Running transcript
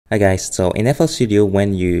Hi guys, so in FL Studio,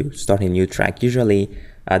 when you start a new track, usually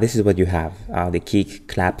this is what you have, the kick,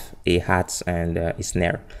 clap, a hat, and a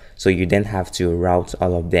snare. So you then have to route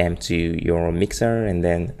all of them to your mixer, and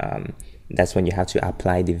then that's when you have to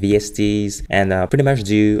apply the VSTs and pretty much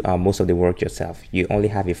do most of the work yourself. You only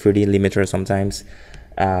have a 3D limiter sometimes.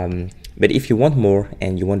 But if you want more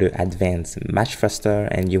and you want to advance much faster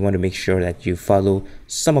and you want to make sure that you follow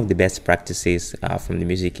some of the best practices from the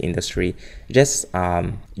music industry, just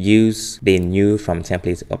use the new from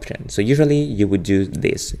templates option. So usually you would do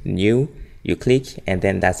this new, you click, and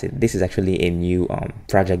then that's it. This is actually a new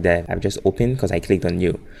project that I've just opened because I clicked on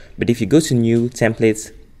new. But if you go to new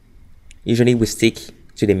templates, usually we stick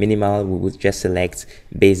to the minimal. We would just select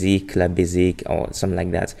basic, club basic, or something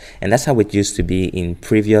like that. And that's how it used to be in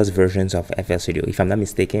previous versions of FL Studio. If I'm not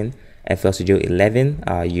mistaken, FL Studio 11,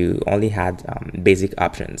 you only had basic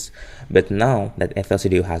options. But now that FL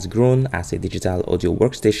Studio has grown as a digital audio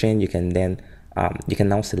workstation, you can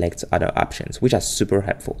now select other options, which are super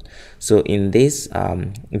helpful. So in this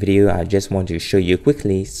video, I just want to show you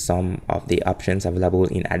quickly some of the options available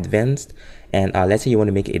in advanced. And let's say you want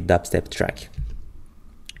to make a dubstep track.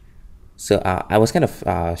 So I was kind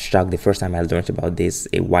of shocked the first time I learned about this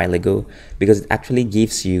a while ago, because it actually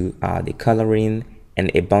gives you the coloring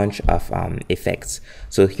and a bunch of effects.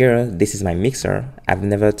 So here, this is my mixer. I've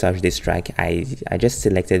never touched this track. I just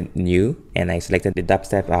selected new and I selected the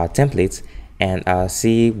dubstep templates and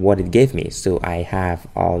see what it gave me. So I have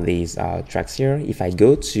all these tracks here. If I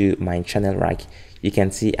go to my channel rack, you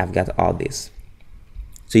can see I've got all this.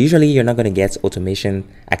 So usually you're not going to get automation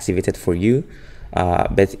activated for you.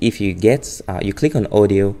 But if you you click on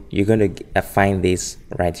audio, you're going to find this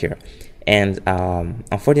right here. And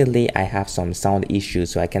unfortunately, I have some sound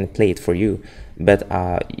issues, so I can't play it for you. But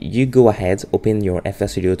you go ahead, open your FL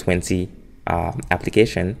Studio 20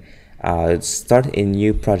 application, start a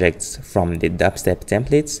new project from the dubstep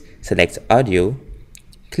templates, select audio,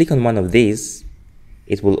 click on one of these.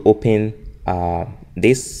 It will open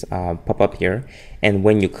this pop-up here, and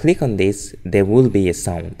when you click on this, there will be a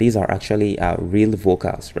sound. These are actually real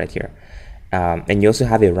vocals right here. And you also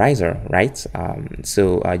have a riser, right?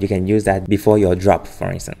 So you can use that before your drop, for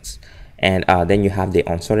instance. And then you have the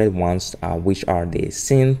unsorted ones, which are the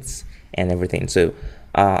synths and everything. So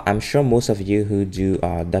I'm sure most of you who do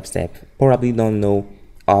dubstep probably don't know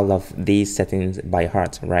all of these settings by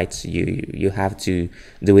heart, right? You have to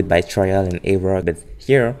do it by trial and error. But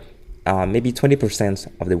here, maybe 20%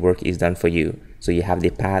 of the work is done for you. So you have the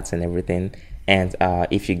pads and everything. And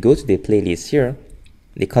if you go to the playlist here,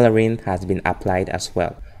 the coloring has been applied as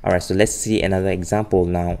well. All right, so let's see another example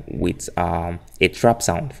now with a trap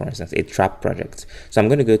sound, for instance, a trap project. So I'm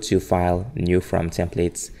going to go to File, New from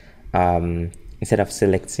Templates. Instead of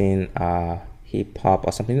selecting hip hop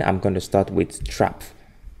or something, I'm going to start with trap,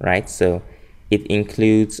 right? So it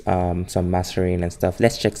includes some mastering and stuff.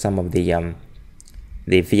 Let's check some of the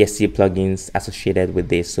VST plugins associated with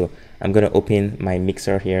this. So I'm going to open my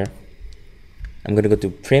mixer here. I'm going to go to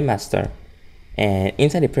Premaster, and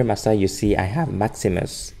inside the Premaster, you see I have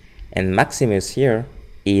Maximus, and Maximus here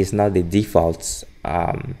is not the default.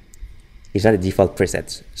 It's not the default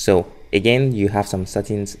preset. So again, you have some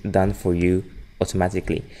settings done for you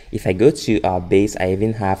automatically. If I go to bass, I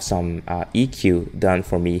even have some EQ done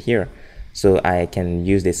for me here, so I can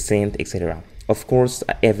use the synth, etc. Of course,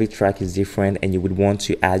 every track is different and you would want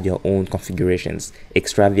to add your own configurations,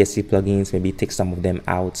 extra VST plugins, maybe take some of them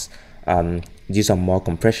out, do some more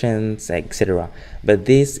compressions, etc. But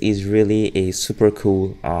this is really a super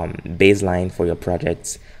cool baseline for your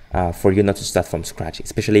projects, for you not to start from scratch,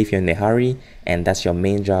 especially if you're in a hurry and that's your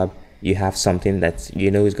main job. You have something that you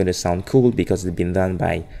know is going to sound cool because it's been done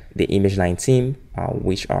by the ImageLine team,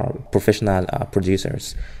 which are professional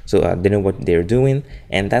producers. So they know what they're doing,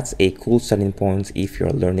 and that's a cool starting point if you're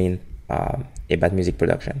learning about music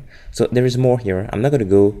production. So there is more here. I'm not going to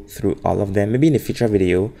go through all of them. Maybe in a future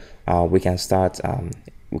video, we can start,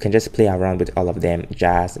 we can just play around with all of them,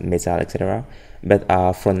 jazz, metal, etc. But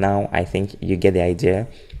for now, I think you get the idea.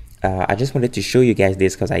 I just wanted to show you guys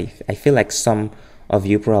this because I feel like some of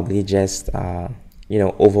you probably just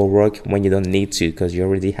overwork when you don't need to, because you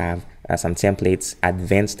already have some templates,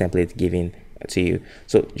 advanced templates given to you.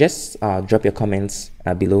 So just drop your comments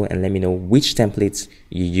below and let me know which templates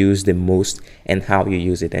you use the most and how you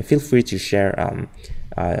use it, and feel free to share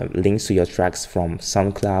links to your tracks from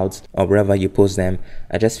SoundCloud or wherever you post them.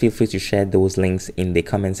 Just feel free to share those links in the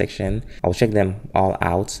comment section. I'll check them all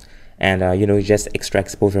out, and just extra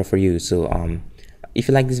exposure for you. So if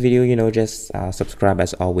you like this video, just subscribe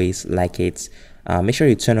as always, like it. Make sure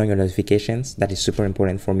you turn on your notifications. That is super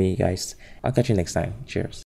important for me, guys. I'll catch you next time. Cheers.